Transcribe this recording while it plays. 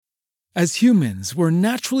As humans, we're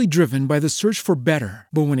naturally driven by the search for better.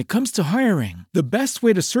 But when it comes to hiring, the best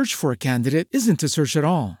way to search for a candidate isn't to search at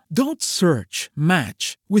all. Don't search,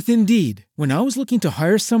 match with Indeed. When I was looking to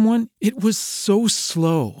hire someone, it was so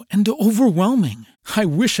slow and overwhelming. I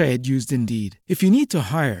wish I had used Indeed. If you need to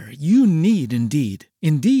hire, you need Indeed.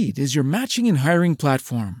 Indeed is your matching and hiring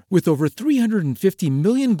platform with over 350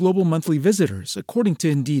 million global monthly visitors, according to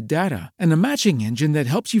Indeed data, and a matching engine that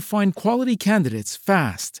helps you find quality candidates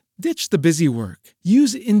fast. Ditch the busy work.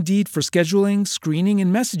 Use Indeed for scheduling, screening,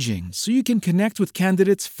 and messaging so you can connect with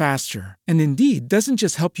candidates faster. And Indeed doesn't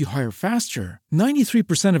just help you hire faster.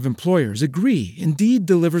 93% of employers agree Indeed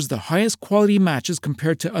delivers the highest quality matches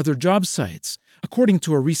compared to other job sites, according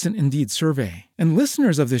to a recent Indeed survey. And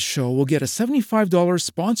listeners of this show will get a $75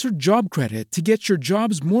 sponsored job credit to get your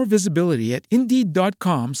jobs more visibility at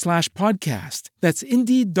Indeed.com/podcast. That's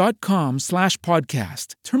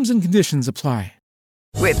Indeed.com/podcast. Terms and conditions apply.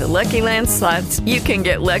 With the Lucky Land Slots, you can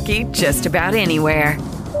get lucky just about anywhere.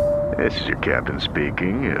 This is your captain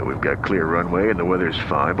speaking. We've got clear runway and the weather's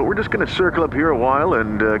fine, but we're just going to circle up here a while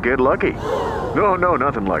and get lucky. No,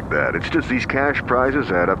 nothing like that. It's just these cash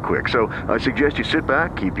prizes add up quick. So I suggest you sit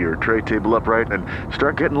back, keep your tray table upright, and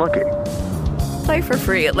start getting lucky. Play for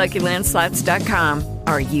free at LuckyLandSlots.com.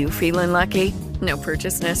 Are you feeling lucky? No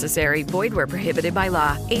purchase necessary. Void where prohibited by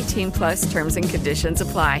law. 18+ terms and conditions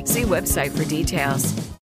apply. See website for details.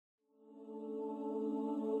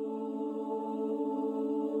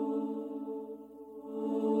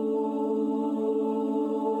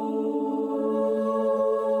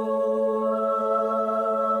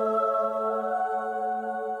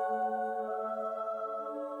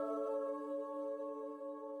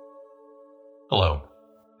 Hello,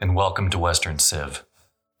 and welcome to Western Civ.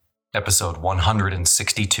 Episode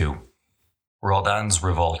 162, Roldan's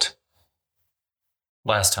Revolt.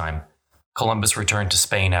 Last time, Columbus returned to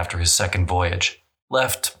Spain after his second voyage,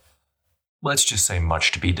 left, let's just say,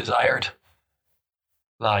 much to be desired.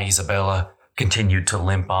 La Isabela continued to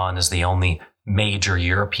limp on as the only major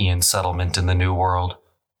European settlement in the New World.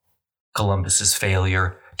 Columbus's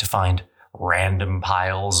failure to find random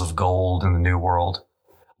piles of gold in the New World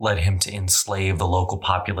led him to enslave the local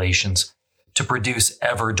populations to produce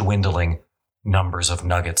ever-dwindling numbers of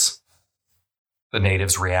nuggets. The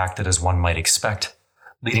natives reacted as one might expect,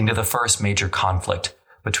 leading to the first major conflict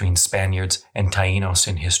between Spaniards and Taínos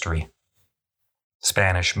in history.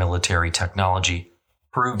 Spanish military technology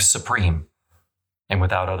proved supreme, and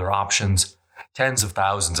without other options, tens of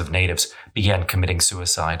thousands of natives began committing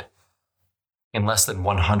suicide. In less than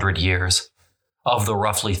 100 years, of the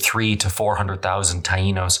roughly 300,000 to 400,000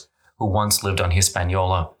 Taínos who once lived on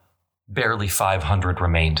Hispaniola, barely 500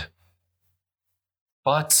 remained.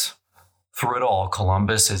 But through it all,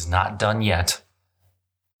 Columbus is not done yet.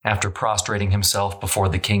 After prostrating himself before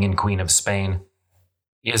the King and Queen of Spain,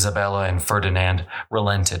 Isabella and Ferdinand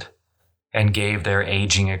relented and gave their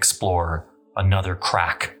aging explorer another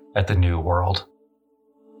crack at the New World.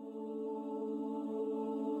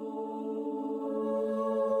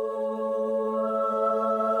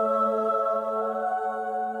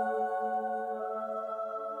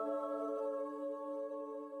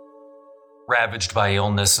 Ravaged by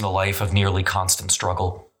illness and a life of nearly constant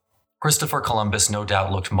struggle, Christopher Columbus no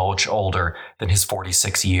doubt looked much older than his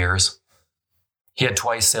 46 years. He had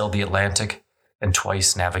twice sailed the Atlantic and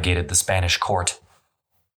twice navigated the Spanish court.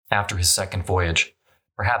 After his second voyage,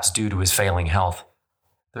 perhaps due to his failing health,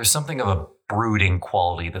 there's something of a brooding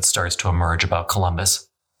quality that starts to emerge about Columbus.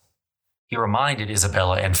 He reminded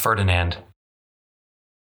Isabella and Ferdinand,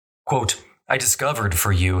 quote, "I discovered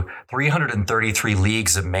for you 333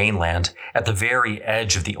 leagues of mainland at the very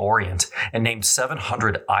edge of the Orient and named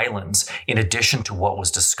 700 islands in addition to what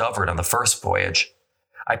was discovered on the first voyage.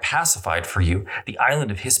 I pacified for you the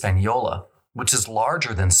island of Hispaniola, which is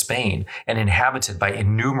larger than Spain and inhabited by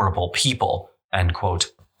innumerable people," end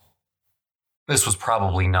quote. This was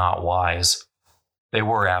probably not wise. They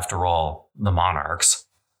were, after all, the monarchs.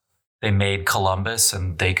 They made Columbus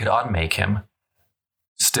and they could unmake him.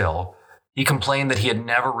 Still, he complained that he had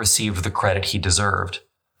never received the credit he deserved.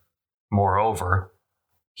 Moreover,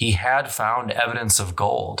 he had found evidence of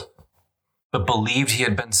gold, but believed he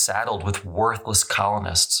had been saddled with worthless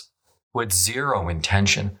colonists who had zero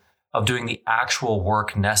intention of doing the actual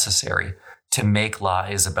work necessary to make La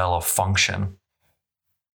Isabela function.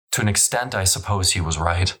 To an extent, I suppose he was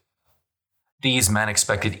right. These men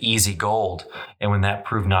expected easy gold, and when that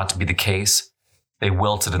proved not to be the case, they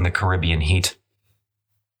wilted in the Caribbean heat.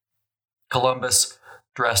 Columbus,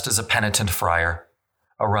 dressed as a penitent friar,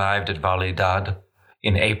 arrived at Valladolid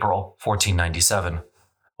in April 1497,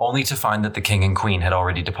 only to find that the king and queen had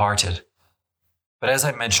already departed. But as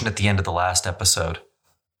I mentioned at the end of the last episode,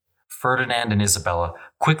 Ferdinand and Isabella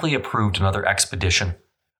quickly approved another expedition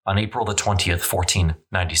on April the 20th,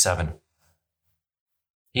 1497.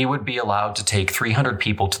 He would be allowed to take 300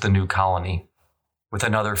 people to the new colony, with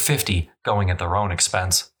another 50 going at their own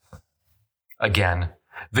expense. Again,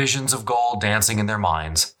 visions of gold dancing in their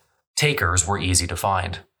minds, takers were easy to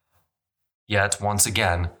find. Yet, once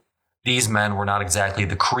again, these men were not exactly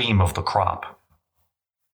the cream of the crop.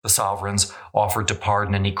 The sovereigns offered to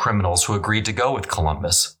pardon any criminals who agreed to go with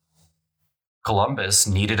Columbus. Columbus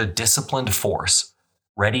needed a disciplined force,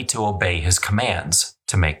 ready to obey his commands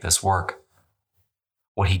to make this work.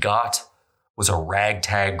 What he got was a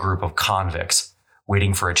ragtag group of convicts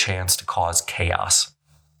waiting for a chance to cause chaos.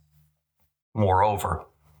 Moreover,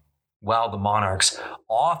 while the monarchs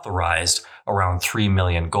authorized around 3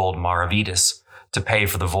 million gold maravedis to pay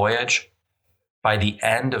for the voyage, by the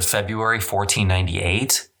end of February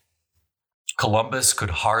 1498, Columbus could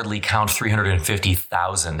hardly count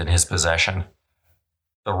 350,000 in his possession.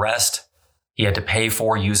 The rest he had to pay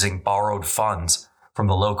for using borrowed funds from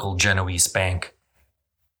the local Genoese bank.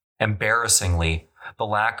 Embarrassingly, the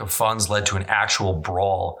lack of funds led to an actual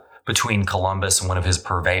brawl between Columbus and one of his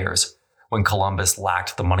purveyors when Columbus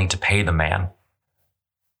lacked the money to pay the man.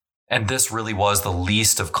 And this really was the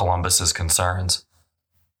least of Columbus's concerns.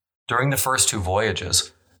 During the first 2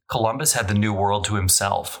 voyages, Columbus had the New World to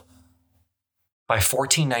himself. By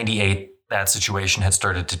 1498, that situation had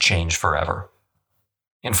started to change forever.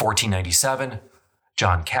 In 1497,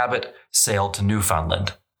 John Cabot sailed to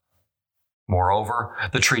Newfoundland. Moreover,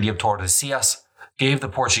 the Treaty of Tordesillas gave the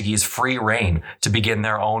Portuguese free rein to begin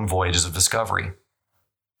their own voyages of discovery.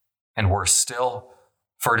 And worse still,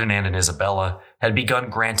 Ferdinand and Isabella had begun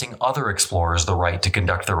granting other explorers the right to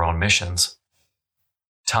conduct their own missions.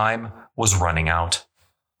 Time was running out.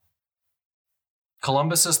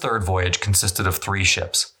 Columbus's third voyage consisted of 3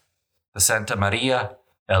 ships, the Santa Maria,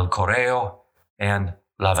 El Correo, and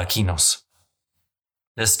Lavaquinos.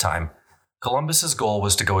 This time, Columbus's goal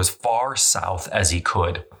was to go as far south as he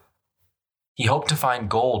could. He hoped to find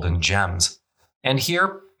gold and gems, and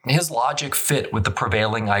here his logic fit with the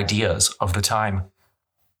prevailing ideas of the time.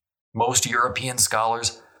 Most European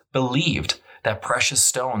scholars believed that precious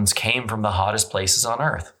stones came from the hottest places on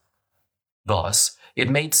Earth. Thus, it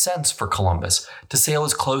made sense for Columbus to sail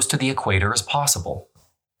as close to the equator as possible.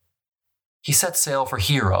 He set sail for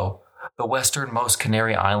Hilo, the westernmost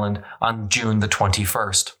Canary Island, on June the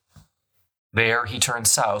 21st. There, he turned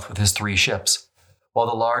south with his 3 ships, while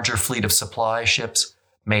the larger fleet of supply ships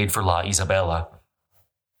made for La Isabela.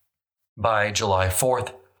 By July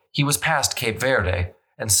 4th, he was past Cape Verde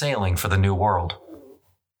and sailing for the New World.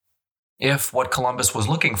 If what Columbus was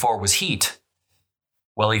looking for was heat,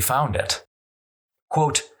 well, he found it.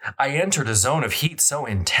 Quote, "I entered a zone of heat so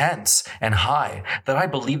intense and high that I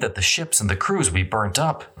believed that the ships and the crews would be burnt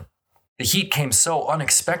up. The heat came so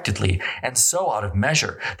unexpectedly and so out of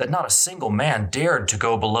measure that not a single man dared to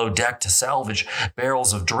go below deck to salvage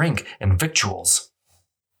barrels of drink and victuals.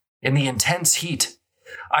 In the intense heat,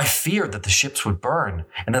 I feared that the ships would burn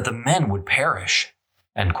and that the men would perish."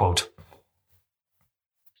 End quote.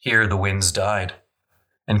 Here the winds died,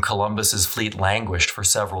 and Columbus's fleet languished for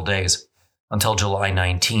several days, until July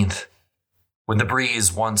 19th, when the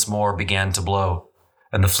breeze once more began to blow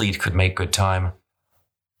and the fleet could make good time.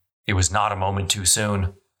 It was not a moment too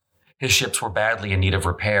soon. His ships were badly in need of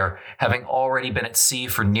repair, having already been at sea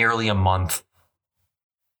for nearly a month.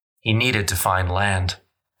 He needed to find land.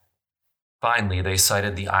 Finally, they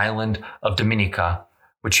sighted the island of Dominica,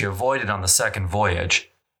 which he avoided on the second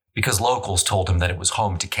voyage, because locals told him that it was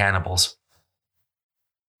home to cannibals.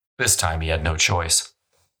 This time he had no choice.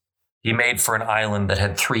 He made for an island that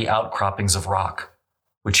had 3 outcroppings of rock,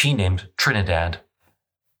 which he named Trinidad.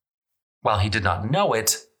 While he did not know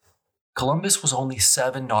it, Columbus was only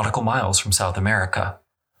 7 nautical miles from South America.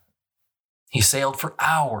 He sailed for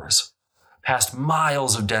hours, past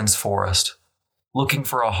miles of dense forest, looking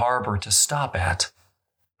for a harbor to stop at,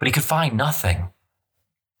 but he could find nothing.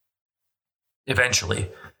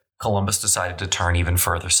 Eventually, Columbus decided to turn even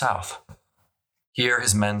further south. Here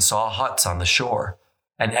his men saw huts on the shore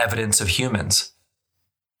and evidence of humans.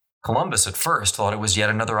 Columbus at first thought it was yet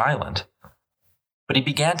another island, but he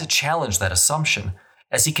began to challenge that assumption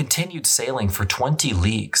as he continued sailing for 20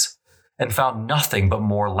 leagues and found nothing but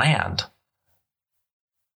more land.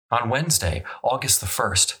 On Wednesday, August the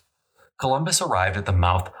 1st, Columbus arrived at the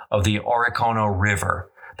mouth of the Orinoco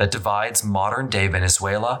River that divides modern-day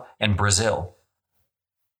Venezuela and Brazil.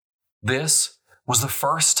 This was the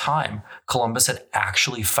first time Columbus had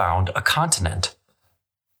actually found a continent.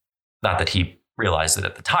 Not that he realized it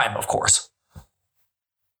at the time, of course.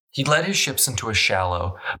 He led his ships into a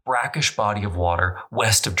shallow, brackish body of water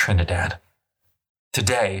west of Trinidad.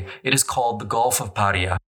 Today, it is called the Gulf of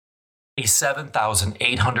Paria, a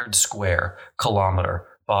 7,800 square kilometer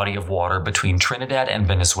body of water between Trinidad and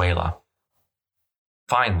Venezuela.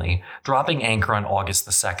 Finally, dropping anchor on August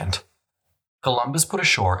the 2nd, Columbus put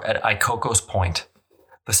ashore at Icocos Point,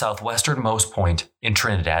 the southwesternmost point in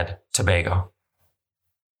Trinidad, Tobago.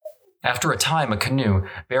 After a time, a canoe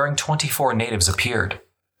bearing 24 natives appeared.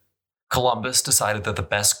 Columbus decided that the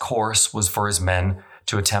best course was for his men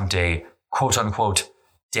to attempt a quote-unquote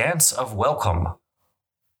dance of welcome.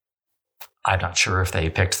 I'm not sure if they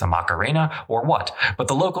picked the Macarena or what, but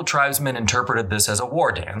the local tribesmen interpreted this as a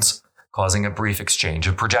war dance, causing a brief exchange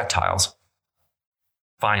of projectiles.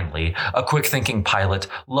 Finally, a quick-thinking pilot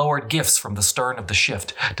lowered gifts from the stern of the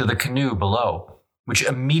ship to the canoe below, which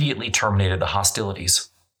immediately terminated the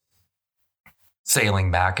hostilities.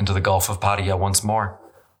 Sailing back into the Gulf of Paria once more,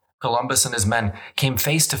 Columbus and his men came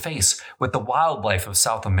face to face with the wildlife of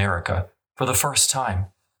South America for the first time,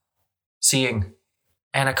 seeing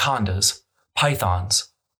anacondas, pythons,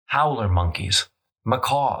 howler monkeys,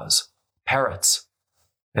 macaws, parrots,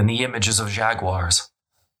 and the images of jaguars.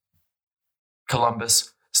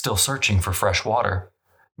 Columbus, still searching for fresh water,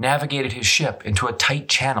 navigated his ship into a tight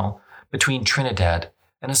channel between Trinidad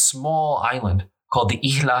and a small island called the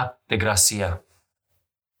Isla de Gracia.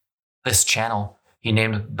 This channel he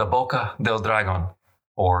named the Boca del Dragon,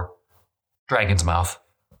 or Dragon's Mouth.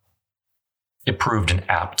 It proved an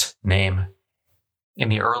apt name. In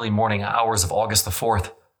the early morning hours of August the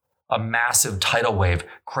 4th, a massive tidal wave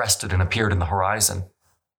crested and appeared in the horizon,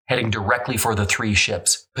 heading directly for the three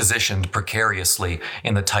ships, positioned precariously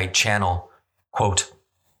in the tight channel. Quote,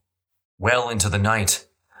 "Well into the night,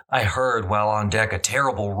 I heard while on deck a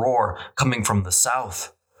terrible roar coming from the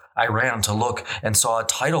south. I ran to look and saw a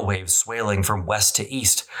tidal wave swailing from west to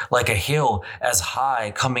east, like a hill as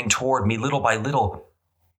high coming toward me little by little.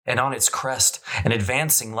 And on its crest, an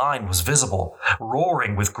advancing line was visible,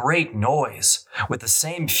 roaring with great noise, with the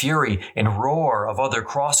same fury and roar of other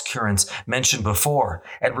cross-currents mentioned before,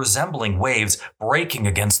 and resembling waves breaking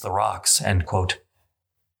against the rocks." End quote.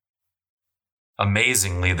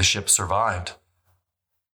 Amazingly, the ship survived.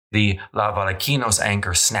 The La Vallequino's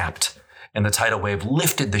anchor snapped, and the tidal wave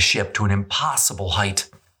lifted the ship to an impossible height.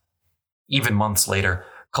 Even months later,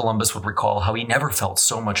 Columbus would recall how he never felt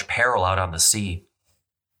so much peril out on the sea.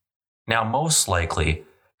 Now, most likely,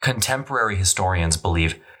 contemporary historians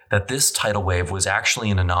believe that this tidal wave was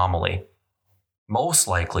actually an anomaly. Most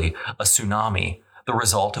likely, a tsunami, the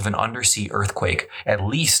result of an undersea earthquake at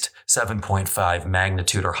least 7.5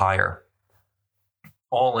 magnitude or higher.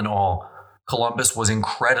 All in all, Columbus was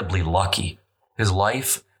incredibly lucky. His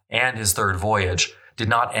life and his third voyage did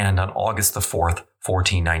not end on August the 4th,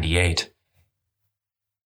 1498.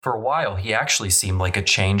 For a while, he actually seemed like a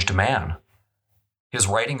changed man. His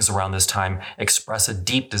writings around this time express a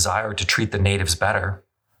deep desire to treat the natives better.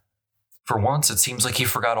 For once, it seems like he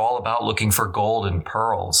forgot all about looking for gold and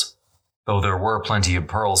pearls, though there were plenty of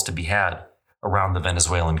pearls to be had around the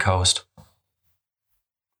Venezuelan coast.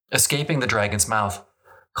 Escaping the Dragon's Mouth,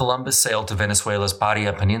 Columbus sailed to Venezuela's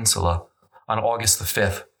Paria Peninsula on August the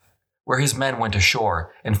 5th, where his men went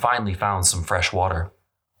ashore and finally found some fresh water.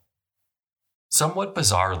 Somewhat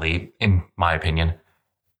bizarrely, in my opinion,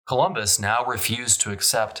 Columbus now refused to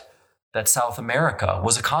accept that South America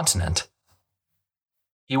was a continent.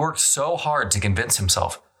 He worked so hard to convince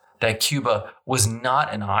himself that Cuba was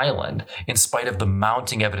not an island, in spite of the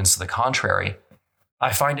mounting evidence to the contrary.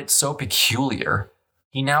 I find it so peculiar.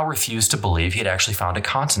 He now refused to believe he had actually found a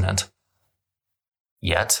continent.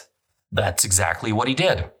 Yet, that's exactly what he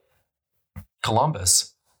did.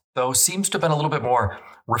 Columbus, though, seems to have been a little bit more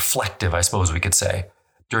reflective, I suppose we could say,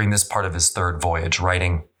 during this part of his third voyage,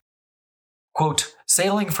 writing, quote,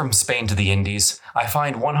 "Sailing from Spain to the Indies, I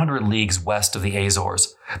find 100 leagues west of the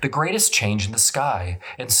Azores, the greatest change in the sky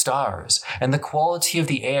and stars and the quality of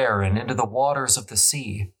the air and into the waters of the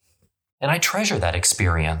sea. And I treasure that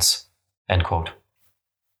experience." End quote.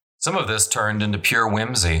 Some of this turned into pure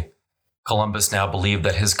whimsy. Columbus now believed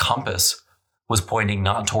that his compass was pointing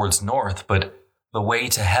not towards north, but the way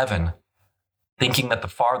to heaven, thinking that the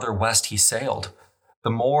farther west he sailed, the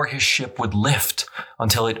more his ship would lift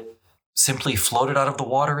until it simply floated out of the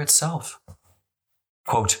water itself.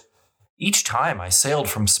 Quote, "Each time I sailed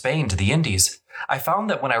from Spain to the Indies, I found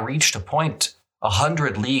that when I reached a point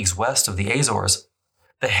 100 leagues west of the Azores,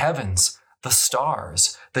 the heavens, the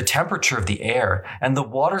stars, the temperature of the air, and the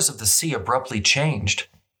waters of the sea abruptly changed.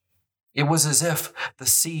 It was as if the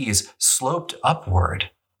seas sloped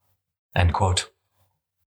upward." End quote.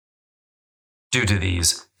 Due to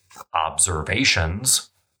these observations,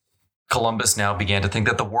 Columbus now began to think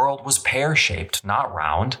that the world was pear-shaped, not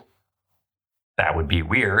round. That would be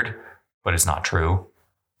weird, but it's not true.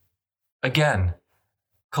 Again,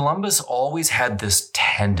 Columbus always had this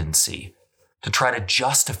tendency to try to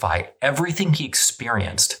justify everything he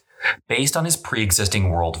experienced based on his pre-existing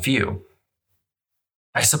worldview.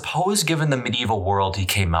 I suppose given the medieval world he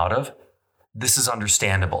came out of, this is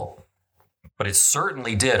understandable, but it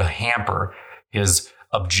certainly did hamper his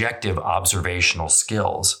objective observational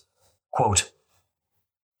skills. Quote,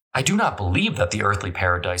 I do not believe that the earthly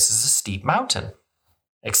paradise is a steep mountain,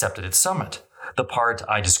 except at its summit, the part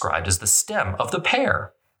I described as the stem of the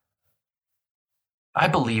pear. I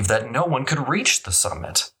believe that no one could reach the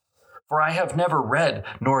summit, for I have never read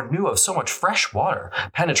nor knew of so much fresh water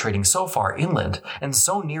penetrating so far inland and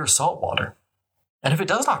so near salt water. And if it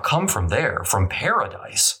does not come from there, from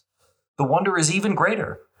paradise, the wonder is even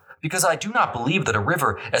greater, because I do not believe that a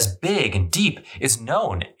river as big and deep is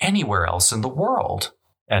known anywhere else in the world.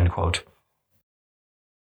 End quote.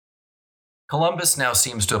 Columbus now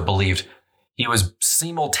seems to have believed he was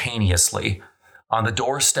simultaneously on the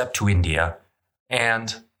doorstep to India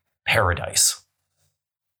and paradise.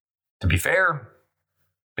 To be fair,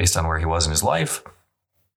 based on where he was in his life,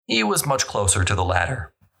 he was much closer to the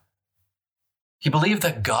latter. He believed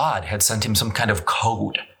that God had sent him some kind of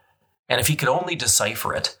code, and if he could only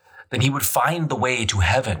decipher it, then he would find the way to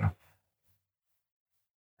heaven.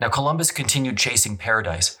 Now, Columbus continued chasing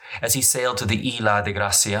paradise as he sailed to the Isla de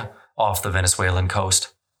Gracia off the Venezuelan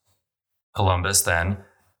coast. Columbus then,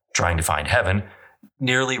 trying to find heaven,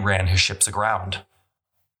 nearly ran his ships aground.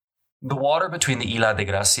 The water between the Isla de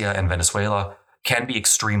Gracia and Venezuela can be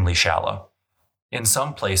extremely shallow. In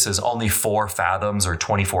some places, only 4 fathoms or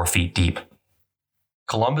 24 feet deep.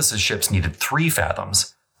 Columbus's ships needed 3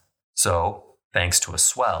 fathoms, so, thanks to a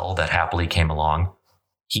swell that happily came along,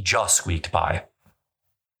 he just squeaked by.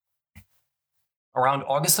 Around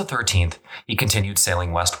August the 13th, he continued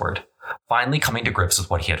sailing westward, finally coming to grips with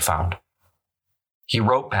what he had found. He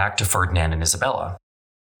wrote back to Ferdinand and Isabella,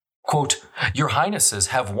 quote, Your Highnesses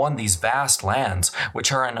have won these vast lands,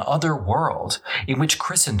 which are an other world, in which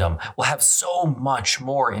Christendom will have so much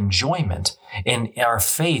more enjoyment, and our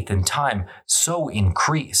faith in time so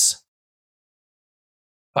increase.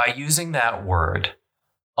 By using that word,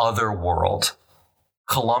 other world,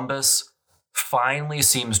 Columbus finally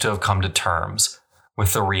seems to have come to terms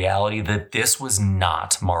with the reality that this was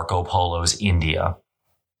not Marco Polo's India.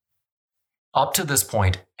 Up to this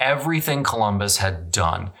point, everything Columbus had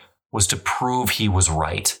done was to prove he was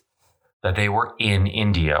right, that they were in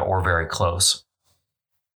India or very close.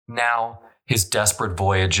 Now, his desperate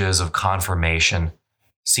voyages of confirmation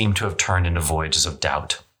seemed to have turned into voyages of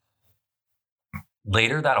doubt.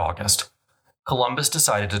 Later that August, Columbus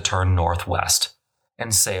decided to turn northwest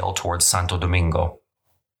and sail towards Santo Domingo.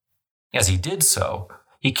 As he did so,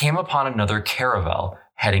 he came upon another caravel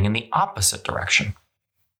heading in the opposite direction.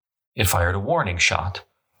 It fired a warning shot,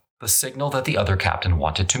 the signal that the other captain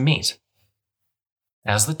wanted to meet.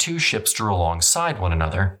 As the 2 ships drew alongside one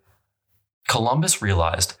another, Columbus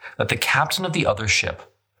realized that the captain of the other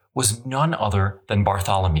ship was none other than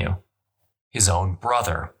Bartholomew, his own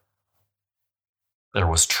brother. There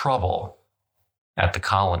was trouble at the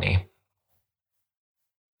colony.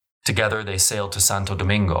 Together they sailed to Santo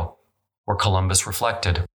Domingo, where Columbus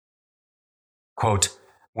reflected, quote,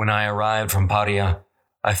 When I arrived from Paria,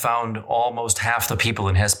 I found almost half the people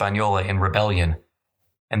in Hispaniola in rebellion,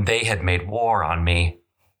 and they had made war on me.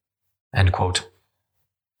 End quote.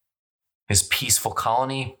 His peaceful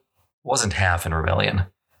colony wasn't half in rebellion.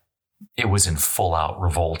 It was in full-out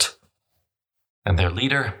revolt. And their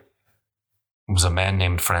leader was a man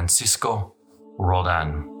named Francisco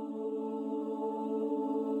Roldan.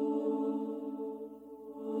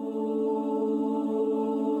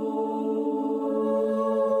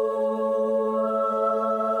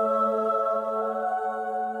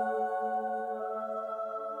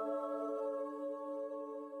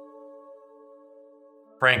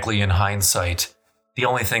 Frankly, in hindsight, the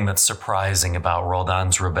only thing that's surprising about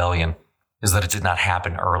Roldan's rebellion is that it did not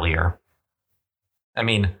happen earlier. I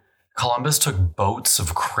mean, Columbus took boats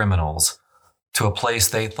of criminals to a place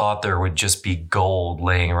they thought there would just be gold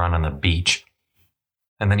laying around on the beach,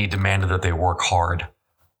 and then he demanded that they work hard.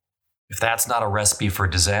 If that's not a recipe for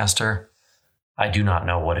disaster, I do not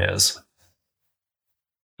know what is.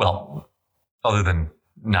 Well, other than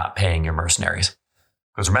not paying your mercenaries.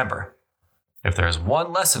 Because remember, if there's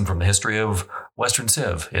one lesson from the history of Western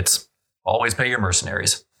Civ, it's always pay your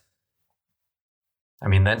mercenaries. I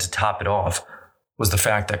mean, then to top it off was the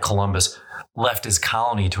fact that Columbus left his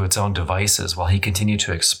colony to its own devices while he continued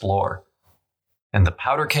to explore. And the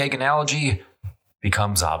powder keg analogy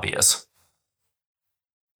becomes obvious.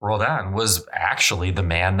 Roldan was actually the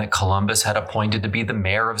man that Columbus had appointed to be the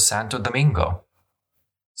mayor of Santo Domingo.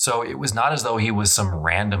 So it was not as though he was some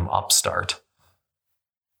random upstart.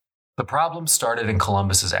 The problem started in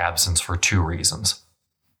Columbus's absence for two reasons.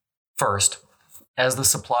 First, as the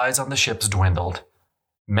supplies on the ships dwindled,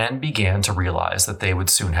 men began to realize that they would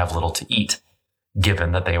soon have little to eat,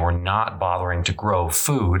 given that they were not bothering to grow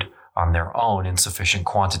food on their own in sufficient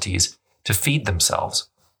quantities to feed themselves.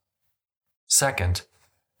 Second,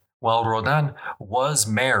 while Roldan was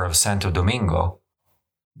mayor of Santo Domingo,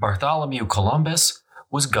 Bartholomew Columbus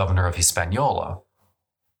was governor of Hispaniola.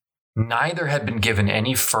 Neither had been given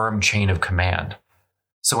any firm chain of command,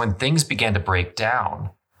 so when things began to break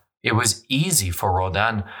down, it was easy for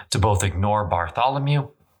Roldan to both ignore Bartholomew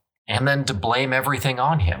and then to blame everything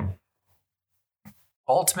on him.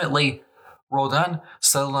 Ultimately, Roldan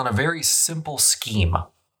settled on a very simple scheme: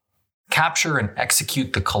 capture and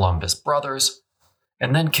execute the Columbus brothers,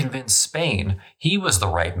 and then convince Spain he was the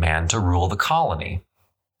right man to rule the colony.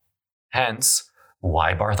 Hence,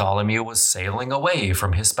 why Bartholomew was sailing away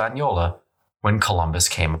from Hispaniola when Columbus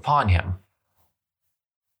came upon him.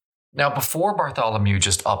 Now, before Bartholomew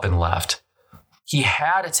just up and left, he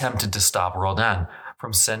had attempted to stop Roldan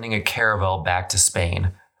from sending a caravel back to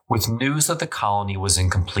Spain with news that the colony was in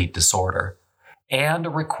complete disorder, and a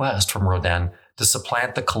request from Roldan to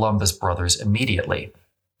supplant the Columbus brothers immediately.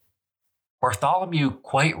 Bartholomew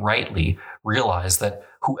quite rightly realized that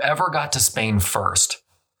whoever got to Spain first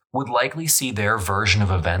would likely see their version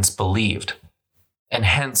of events believed, and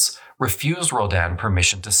hence refused Roldan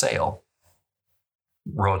permission to sail.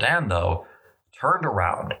 Roldan, though, turned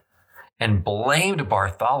around and blamed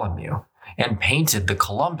Bartholomew and painted the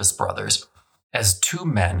Columbus brothers as two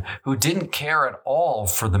men who didn't care at all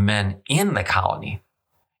for the men in the colony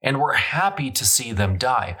and were happy to see them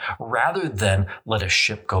die rather than let a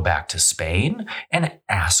ship go back to Spain and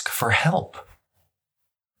ask for help.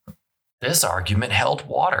 This argument held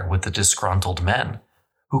water with the disgruntled men,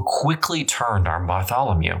 who quickly turned on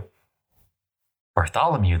Bartholomew.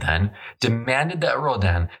 Bartholomew then demanded that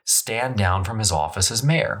Roldan stand down from his office as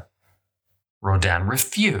mayor. Roldan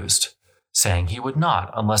refused, saying he would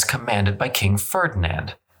not unless commanded by King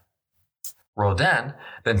Ferdinand. Roldan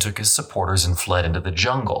then took his supporters and fled into the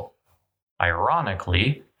jungle,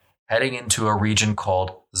 ironically heading into a region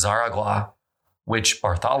called Zaragua, which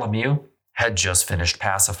Bartholomew had just finished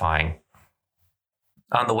pacifying.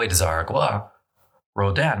 On the way to Zaragua,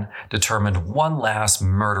 Roldan determined one last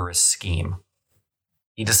murderous scheme.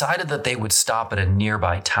 He decided that they would stop at a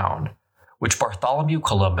nearby town, which Bartholomew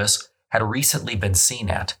Columbus had recently been seen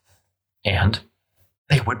at, and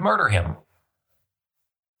they would murder him.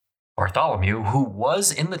 Bartholomew, who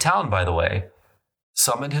was in the town by the way,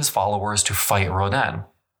 summoned his followers to fight Roldan.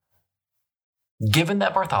 Given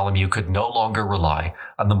that Bartholomew could no longer rely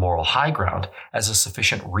on the moral high ground as a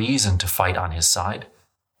sufficient reason to fight on his side,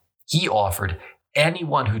 he offered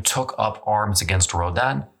anyone who took up arms against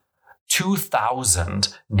Roldan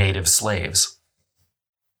 2,000 native slaves.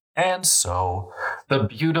 And so, the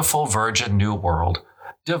beautiful virgin New World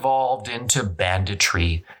devolved into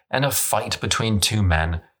banditry and a fight between two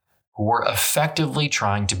men who were effectively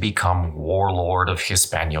trying to become warlord of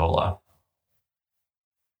Hispaniola.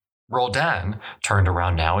 Roldan turned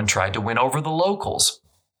around now and tried to win over the locals.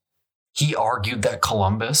 He argued that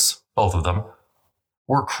Columbus, both of them,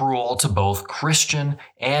 were cruel to both Christian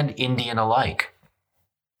and Indian alike.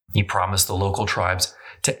 He promised the local tribes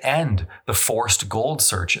to end the forced gold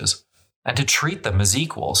searches and to treat them as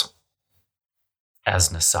equals. As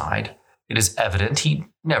an aside, it is evident he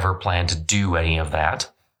never planned to do any of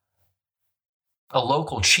that. A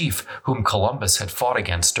local chief whom Columbus had fought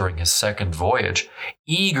against during his second voyage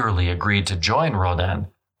eagerly agreed to join Roldan,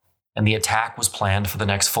 and the attack was planned for the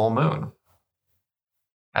next full moon.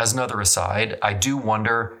 As another aside, I do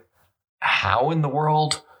wonder how in the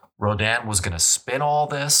world Roldan was going to spin all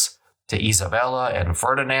this to Isabella and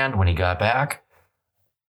Ferdinand when he got back.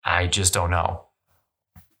 I just don't know.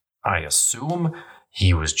 I assume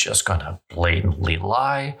he was just going to blatantly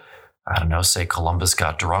lie. I don't know, say Columbus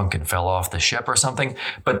got drunk and fell off the ship or something,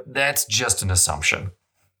 but that's just an assumption.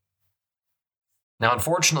 Now,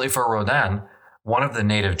 unfortunately for Roldan, one of the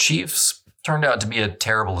native chiefs turned out to be a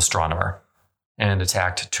terrible astronomer and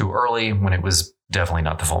attacked too early when it was definitely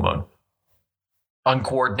not the full moon.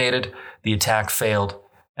 Uncoordinated, the attack failed,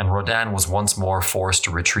 and Roldan was once more forced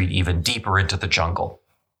to retreat even deeper into the jungle,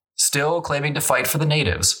 still claiming to fight for the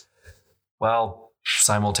natives, while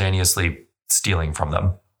simultaneously stealing from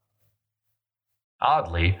them.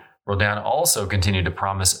 Oddly, Roldan also continued to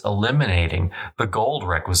promise eliminating the gold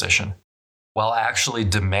requisition, while actually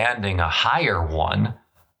demanding a higher one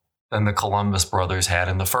than the Columbus brothers had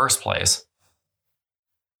in the first place.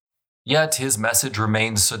 Yet his message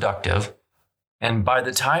remained seductive, and by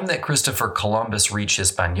the time that Christopher Columbus reached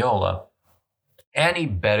Hispaniola, any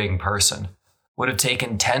betting person would have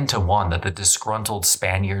taken 10 to 1 that the disgruntled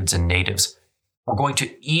Spaniards and natives were going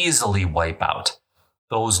to easily wipe out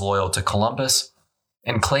those loyal to Columbus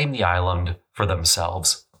and claim the island for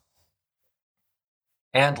themselves.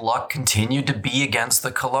 And luck continued to be against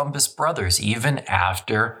the Columbus brothers even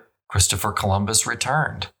after Christopher Columbus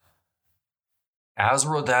returned. As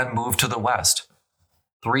Rodin moved to the west,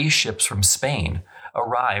 3 ships from Spain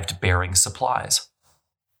arrived bearing supplies.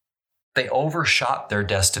 They overshot their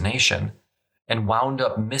destination and wound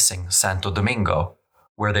up missing Santo Domingo,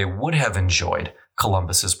 where they would have enjoyed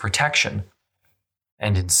Columbus's protection.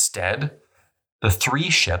 And instead, the 3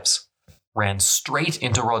 ships ran straight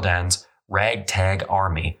into Rodin's ragtag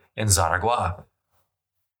army in Zaragoza.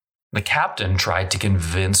 The captain tried to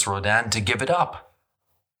convince Rodin to give it up,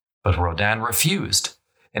 but Rodin refused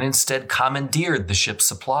and instead commandeered the ship's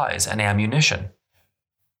supplies and ammunition.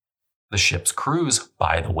 The ship's crews,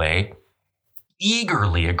 by the way,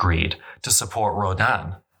 eagerly agreed to support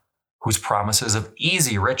Rodin, whose promises of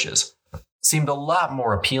easy riches seemed a lot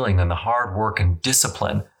more appealing than the hard work and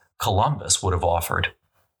discipline Columbus would have offered.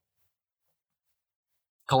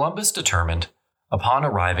 Columbus determined, upon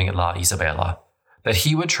arriving at La Isabela, that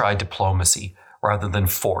he would try diplomacy rather than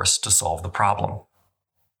force to solve the problem.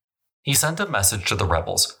 He sent a message to the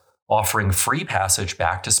rebels, offering free passage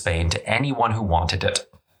back to Spain to anyone who wanted it.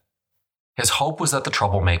 His hope was that the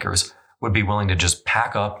troublemakers would be willing to just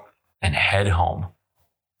pack up and head home.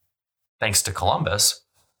 Thanks to Columbus,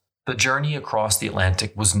 the journey across the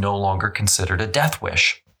Atlantic was no longer considered a death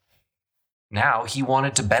wish. Now he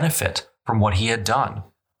wanted to benefit from what he had done.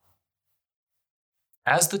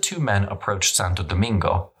 As the 2 men approached Santo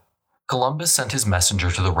Domingo, Columbus sent his messenger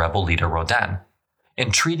to the rebel leader Rodin,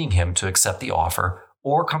 entreating him to accept the offer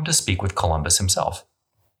or come to speak with Columbus himself.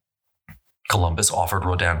 Columbus offered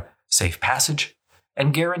Rodin safe passage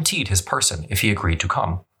and guaranteed his person if he agreed to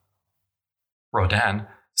come. Rodin,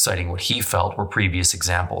 citing what he felt were previous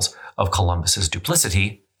examples of Columbus's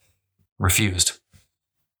duplicity, refused.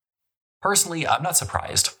 Personally, I'm not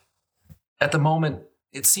surprised. At the moment,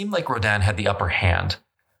 it seemed like Rodin had the upper hand,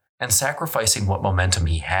 and sacrificing what momentum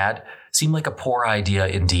he had seemed like a poor idea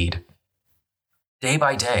indeed. Day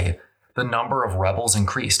by day, the number of rebels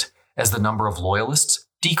increased as the number of loyalists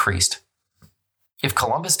decreased. If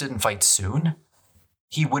Columbus didn't fight soon,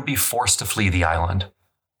 he would be forced to flee the island.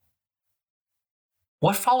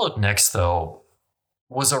 What followed next, though,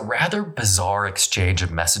 was a rather bizarre exchange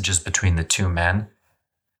of messages between the 2 men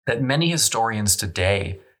that many historians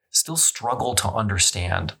today still struggle to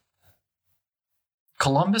understand.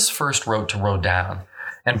 Columbus first wrote to Rodin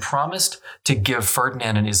and promised to give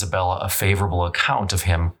Ferdinand and Isabella a favorable account of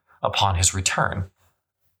him upon his return.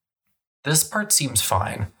 This part seems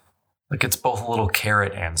fine, like it's both a little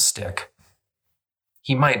carrot and stick.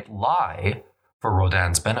 He might lie for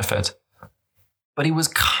Rodin's benefit, but he was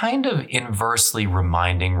kind of inversely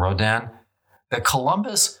reminding Rodin that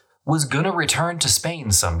Columbus was going to return to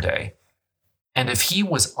Spain someday. And if he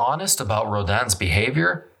was honest about Rodin's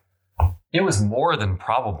behavior, it was more than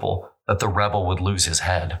probable that the rebel would lose his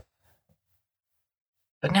head.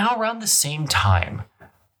 But now around the same time,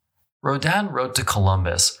 Rodin wrote to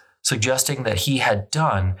Columbus suggesting that he had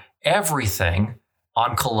done everything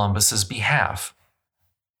on Columbus's behalf.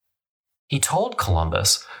 He told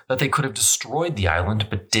Columbus that they could have destroyed the island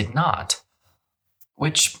but did not,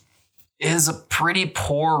 which is a pretty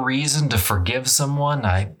poor reason to forgive someone,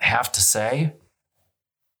 I have to say.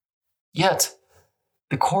 Yet,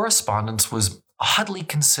 the correspondence was oddly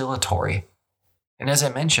conciliatory, and as I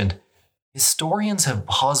mentioned, historians have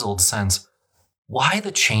puzzled since. Why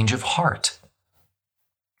the change of heart?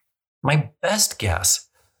 My best guess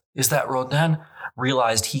is that Rodin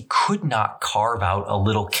realized he could not carve out a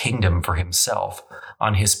little kingdom for himself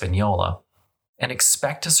on Hispaniola and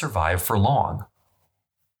expect to survive for long.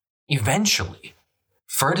 Eventually,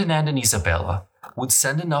 Ferdinand and Isabella would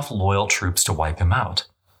send enough loyal troops to wipe him out.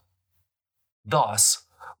 Thus,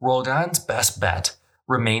 Rodin's best bet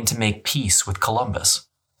remained to make peace with Columbus.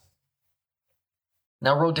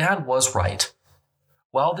 Now, Rodin was right.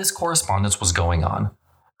 While this correspondence was going on,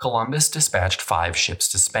 Columbus dispatched 5 ships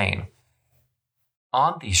to Spain.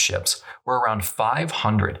 On these ships were around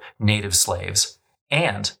 500 native slaves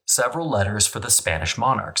and several letters for the Spanish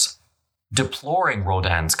monarchs, deploring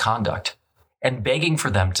Rodin's conduct and begging for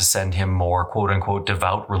them to send him more quote-unquote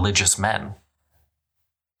devout religious men.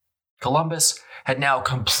 Columbus had now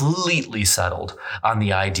completely settled on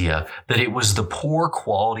the idea that it was the poor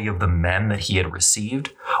quality of the men that he had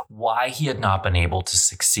received why he had not been able to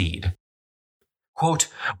succeed. Quote,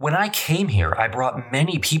 "When I came here, I brought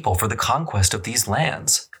many people for the conquest of these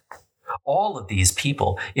lands. All of these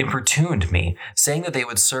people importuned me, saying that they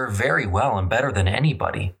would serve very well and better than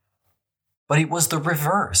anybody. But it was the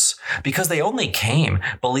reverse, because they only came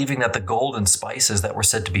believing that the gold and spices that were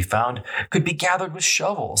said to be found could be gathered with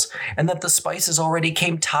shovels, and that the spices already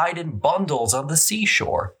came tied in bundles on the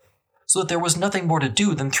seashore, so that there was nothing more to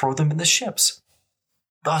do than throw them in the ships.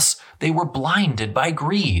 Thus, they were blinded by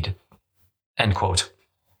greed." End quote.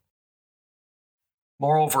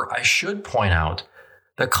 Moreover, I should point out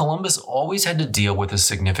that Columbus always had to deal with a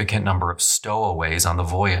significant number of stowaways on the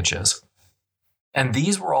voyages. And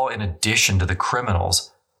these were all in addition to the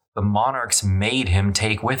criminals the monarchs made him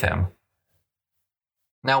take with him.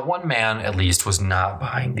 Now, one man at least was not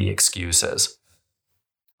buying the excuses.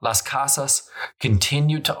 Las Casas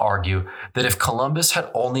continued to argue that if Columbus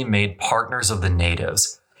had only made partners of the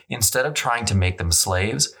natives, instead of trying to make them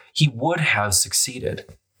slaves, he would have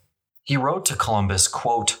succeeded. He wrote to Columbus,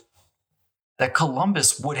 quote, "that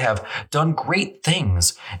Columbus would have done great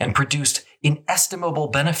things and produced inestimable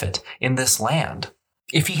benefit in this land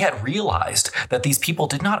if he had realized that these people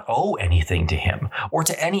did not owe anything to him or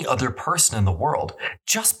to any other person in the world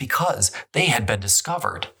just because they had been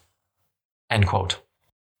discovered." End quote.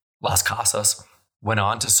 Las Casas went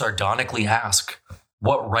on to sardonically ask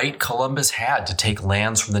what right Columbus had to take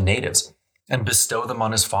lands from the natives and bestow them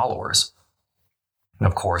on his followers. And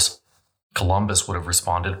of course, Columbus would have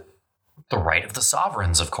responded, "The right of the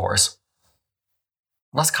sovereigns, of course."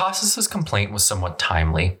 Las Casas' complaint was somewhat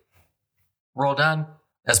timely. Roldan,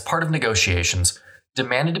 as part of negotiations,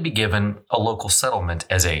 demanded to be given a local settlement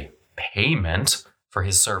as a payment for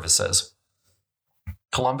his services.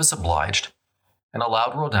 Columbus obliged and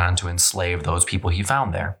allowed Roldan to enslave those people he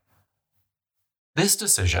found there. This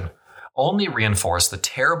decision only reinforced the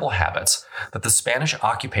terrible habits that the Spanish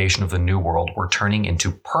occupation of the New World were turning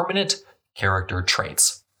into permanent character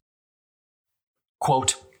traits.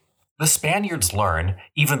 Quote, "The Spaniards learn,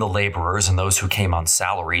 even the laborers and those who came on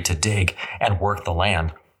salary to dig and work the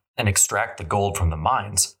land and extract the gold from the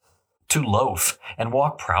mines, to loaf and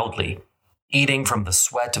walk proudly, eating from the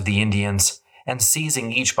sweat of the Indians and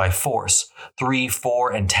seizing each by force, 3,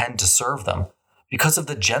 4, and 10 to serve them, because of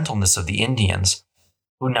the gentleness of the Indians,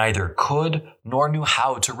 who neither could nor knew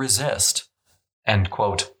how to resist." End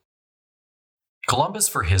quote. Columbus,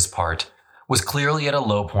 for his part, was clearly at a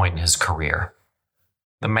low point in his career.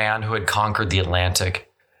 The man who had conquered the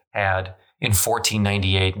Atlantic had, in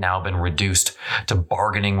 1498, now been reduced to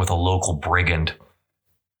bargaining with a local brigand.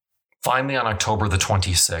 Finally, on October the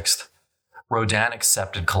 26th, Roldan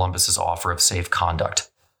accepted Columbus's offer of safe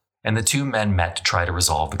conduct, and the two men met to try to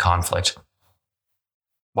resolve the conflict.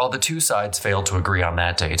 While the two sides failed to agree on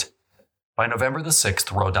that date, by November the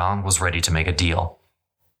 6th, Roldan was ready to make a deal.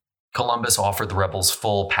 Columbus offered the rebels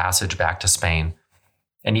full passage back to Spain,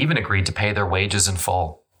 and even agreed to pay their wages in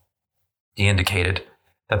full. He indicated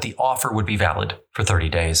that the offer would be valid for 30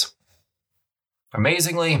 days.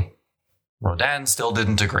 Amazingly, Roldan still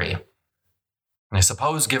didn't agree. And I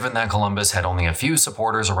suppose given that Columbus had only a few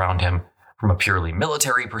supporters around him from a purely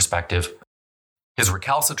military perspective, his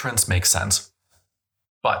recalcitrance makes sense.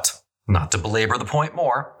 But, not to belabor the point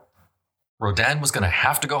more, Roldan was going to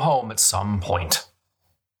have to go home at some point.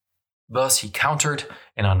 Thus, he countered,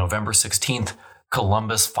 and on November 16th,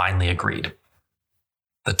 Columbus finally agreed.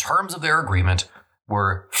 The terms of their agreement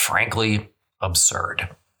were, frankly,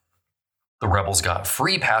 absurd. The rebels got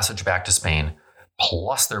free passage back to Spain,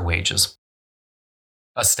 plus their wages.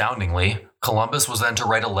 Astoundingly, Columbus was then to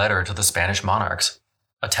write a letter to the Spanish monarchs,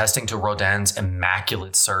 attesting to Roldan's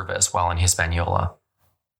immaculate service while in Hispaniola,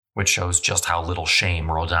 which shows just how little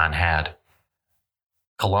shame Roldan had.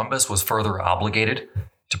 Columbus was further obligated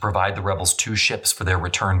to provide the rebels 2 ships for their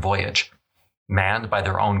return voyage, manned by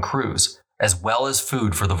their own crews, as well as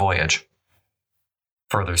food for the voyage.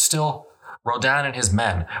 Further still, Roldan and his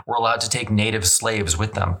men were allowed to take native slaves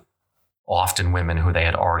with them, often women who they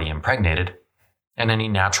had already impregnated, and any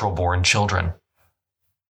natural-born children.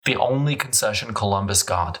 The only concession Columbus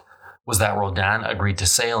got was that Roldan agreed to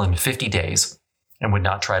sail in 50 days and would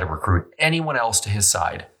not try to recruit anyone else to his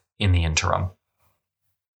side in the interim.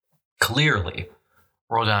 Clearly,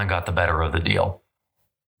 Roldan got the better of the deal.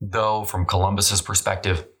 Though, from Columbus's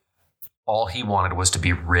perspective, all he wanted was to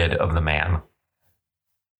be rid of the man.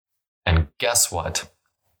 And guess what?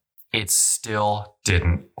 It still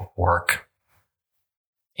didn't work.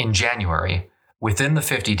 In January, within the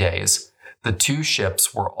 50 days, the two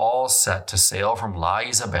ships were all set to sail from La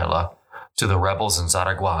Isabela to the rebels in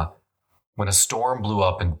Zaragua when a storm blew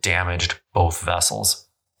up and damaged both vessels.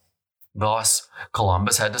 Thus,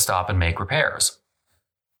 Columbus had to stop and make repairs.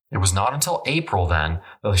 It was not until April then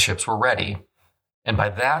that the ships were ready, and by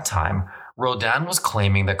that time, Rodin was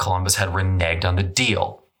claiming that Columbus had reneged on the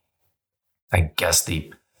deal. I guess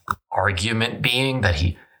the argument being that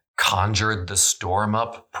he conjured the storm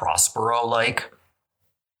up Prospero-like.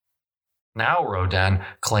 Now Rodin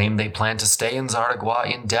claimed they planned to stay in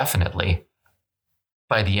Zaragua indefinitely.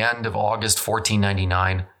 By the end of August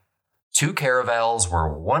 1499, two caravels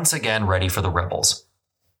were once again ready for the rebels,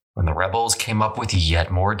 when the rebels came up with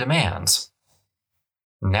yet more demands.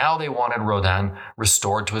 Now they wanted Rodin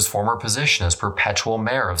restored to his former position as perpetual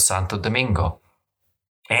mayor of Santo Domingo,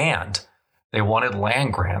 and they wanted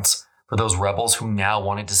land grants for those rebels who now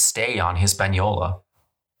wanted to stay on Hispaniola.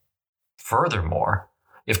 Furthermore,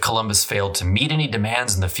 if Columbus failed to meet any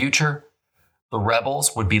demands in the future, the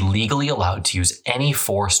rebels would be legally allowed to use any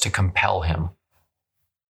force to compel him.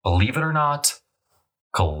 Believe it or not,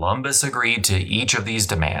 Columbus agreed to each of these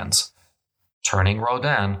demands, turning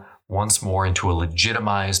Rodin once more into a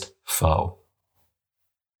legitimized foe.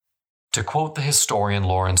 To quote the historian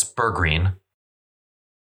Lawrence Bergreen,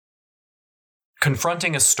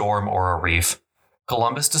 confronting a storm or a reef,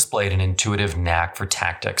 Columbus displayed an intuitive knack for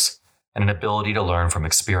tactics and an ability to learn from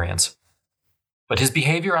experience. But his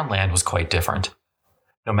behavior on land was quite different.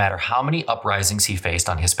 No matter how many uprisings he faced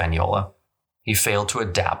on Hispaniola, he failed to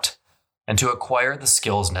adapt and to acquire the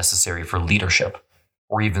skills necessary for leadership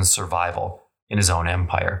or even survival in his own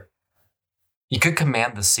empire. He could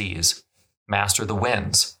command the seas, master the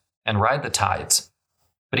winds, and ride the tides,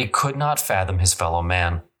 but he could not fathom his fellow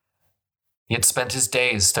man. He had spent his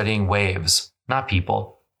days studying waves, not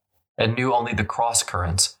people, and knew only the cross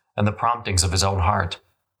currents and the promptings of his own heart.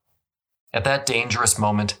 At that dangerous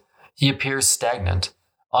moment, he appears stagnant,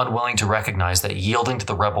 unwilling to recognize that yielding to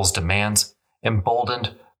the rebels' demands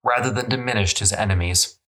emboldened rather than diminished his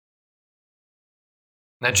enemies.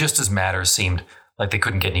 Now, just as matters seemed like they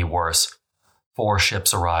couldn't get any worse, 4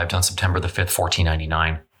 ships arrived on September the 5th,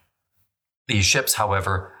 1499. These ships,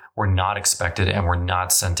 however, were not expected and were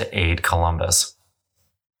not sent to aid Columbus.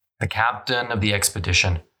 The captain of the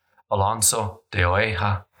expedition, Alonso de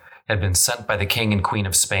Oeja, had been sent by the King and Queen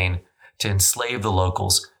of Spain to enslave the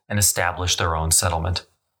locals and establish their own settlement.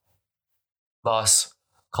 Thus,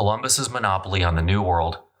 Columbus's monopoly on the New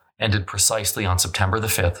World ended precisely on September the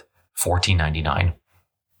 5th, 1499.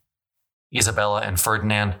 Isabella and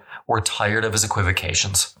Ferdinand were tired of his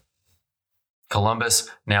equivocations. Columbus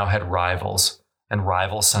now had rivals, and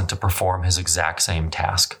rivals sent to perform his exact same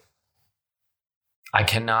task. I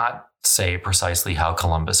cannot say precisely how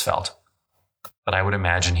Columbus felt, but I would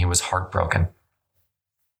imagine he was heartbroken.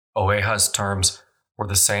 Oeja's terms were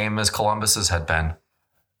the same as Columbus's had been.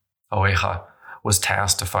 Oeja was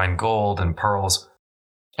tasked to find gold and pearls,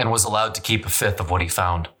 and was allowed to keep 1/5 of what he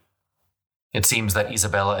found. It seems that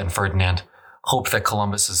Isabella and Ferdinand hoped that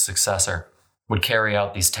Columbus's successor would carry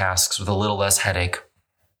out these tasks with a little less headache.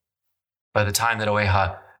 By the time that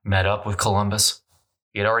Oeja met up with Columbus,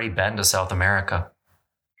 he had already been to South America,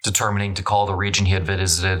 determining to call the region he had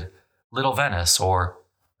visited Little Venice, or,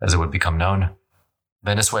 as it would become known,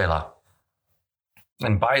 Venezuela.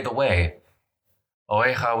 And by the way,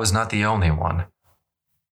 Oeja was not the only one.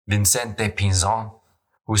 Vicente Pinzon,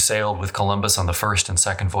 who sailed with Columbus on the first and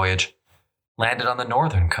second voyage, landed on the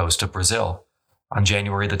northern coast of Brazil on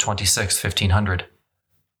January the 26th, 1500.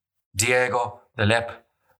 Diego de Lepe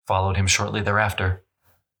followed him shortly thereafter.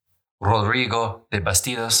 Rodrigo de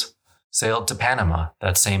Bastidas sailed to Panama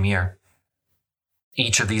that same year.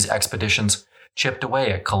 Each of these expeditions chipped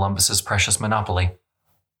away at Columbus's precious monopoly.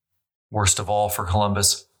 Worst of all for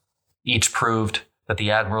Columbus, each proved that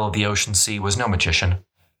the Admiral of the Ocean Sea was no magician.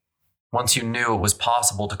 Once you knew it was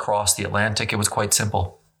possible to cross the Atlantic, it was quite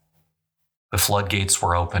simple. The floodgates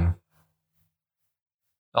were open.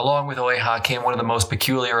 Along with Oeja came one of the most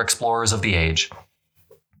peculiar explorers of the age,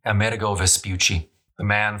 Amerigo Vespucci, the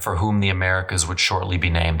man for whom the Americas would shortly be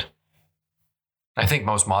named. I think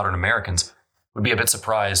most modern Americans would be a bit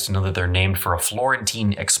surprised to know that they're named for a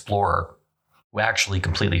Florentine explorer who actually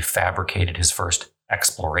completely fabricated his first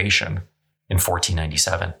exploration in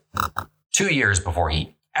 1497, 2 years before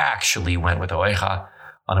he actually went with Oeja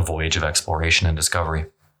on a voyage of exploration and discovery.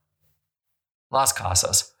 Las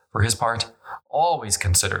Casas, for his part, always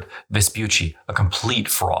considered Vespucci a complete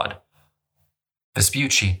fraud.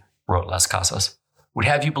 Vespucci, wrote Las Casas, would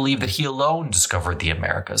have you believe that he alone discovered the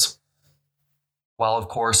Americas. While, of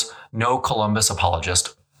course, no Columbus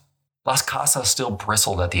apologist, Las Casas still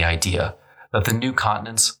bristled at the idea that the new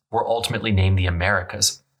continents were ultimately named the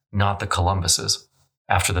Americas, not the Columbuses,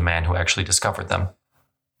 after the man who actually discovered them.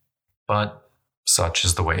 But such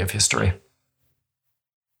is the way of history.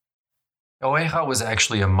 Oeja was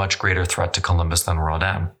actually a much greater threat to Columbus than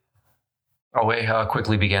Rodin. Oeja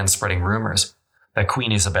quickly began spreading rumors that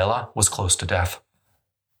Queen Isabella was close to death.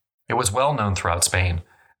 It was well known throughout Spain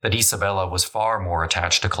that Isabella was far more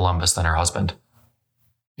attached to Columbus than her husband.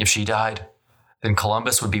 If she died, then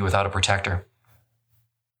Columbus would be without a protector.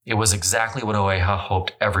 It was exactly what Oeja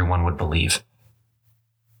hoped everyone would believe.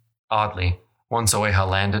 Oddly, once Oeja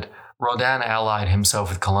landed, Rodin allied himself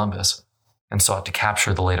with Columbus and sought to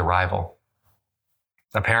capture the late arrival.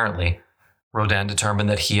 Apparently, Rodin determined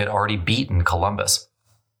that he had already beaten Columbus.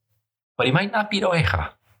 But he might not beat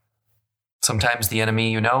Oeja. Sometimes the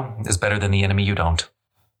enemy you know is better than the enemy you don't.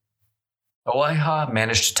 Oeja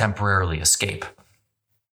managed to temporarily escape.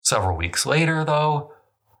 Several weeks later, though,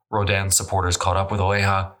 Rodin's supporters caught up with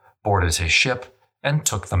Oeja, boarded his ship, and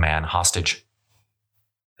took the man hostage.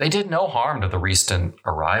 They did no harm to the recent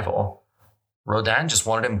arrival. Rodin just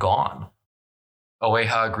wanted him gone.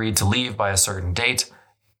 Oeja agreed to leave by a certain date,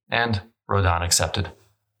 and Rodin accepted.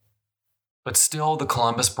 But still, the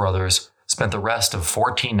Columbus brothers spent the rest of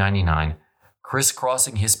 1499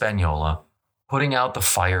 crisscrossing Hispaniola, putting out the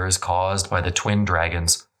fires caused by the twin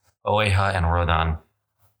dragons, Oeja and Rodin.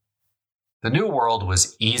 The New World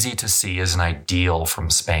was easy to see as an ideal from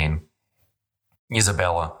Spain.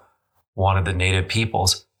 Isabella wanted the native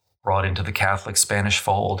peoples brought into the Catholic Spanish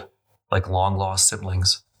fold like long-lost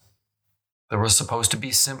siblings. There was supposed to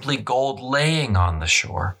be simply gold laying on the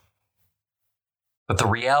shore. But the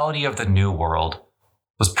reality of the New World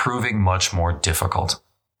was proving much more difficult.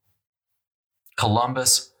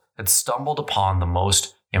 Columbus had stumbled upon the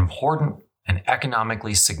most important and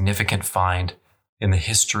economically significant find in the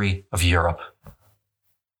history of Europe.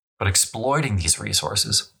 But exploiting these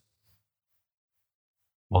resources,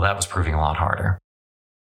 well, that was proving a lot harder.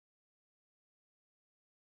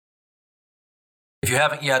 If you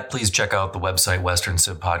haven't yet, please check out the website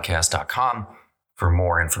westerncivpodcast.com for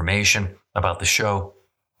more information about the show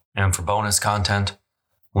and for bonus content.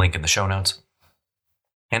 Link in the show notes.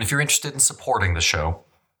 And if you're interested in supporting the show,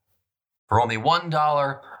 for only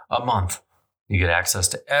 $1 a month, you get access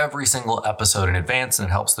to every single episode in advance, and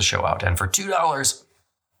it helps the show out. And for $2,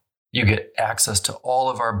 you get access to all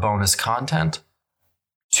of our bonus content,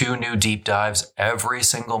 2 new deep dives every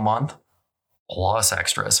single month, plus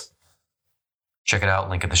extras. Check it out,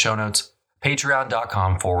 link in the show notes,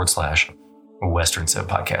 patreon.com/Western Civ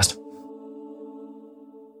Podcast.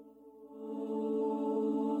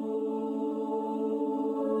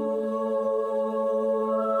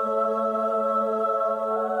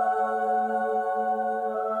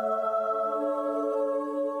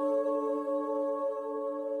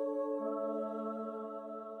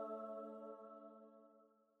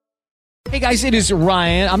 Hey guys, it is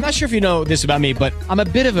Ryan. I'm not sure if you know this about me, but I'm a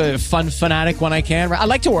bit of a fun fanatic when I can. I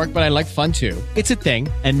like to work, but I like fun too. It's a thing.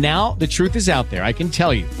 And now the truth is out there. I can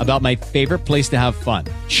tell you about my favorite place to have fun.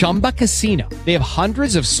 Chumba Casino. They have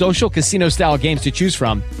hundreds of social casino style games to choose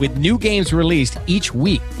from with new games released each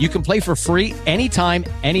week. You can play for free anytime,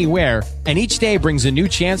 anywhere. And each day brings a new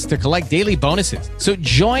chance to collect daily bonuses. So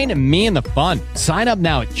join me in the fun. Sign up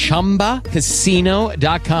now at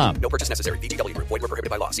ChumbaCasino.com. No purchase necessary. VGW Group. Void where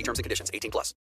prohibited by law. See terms and conditions. 18+.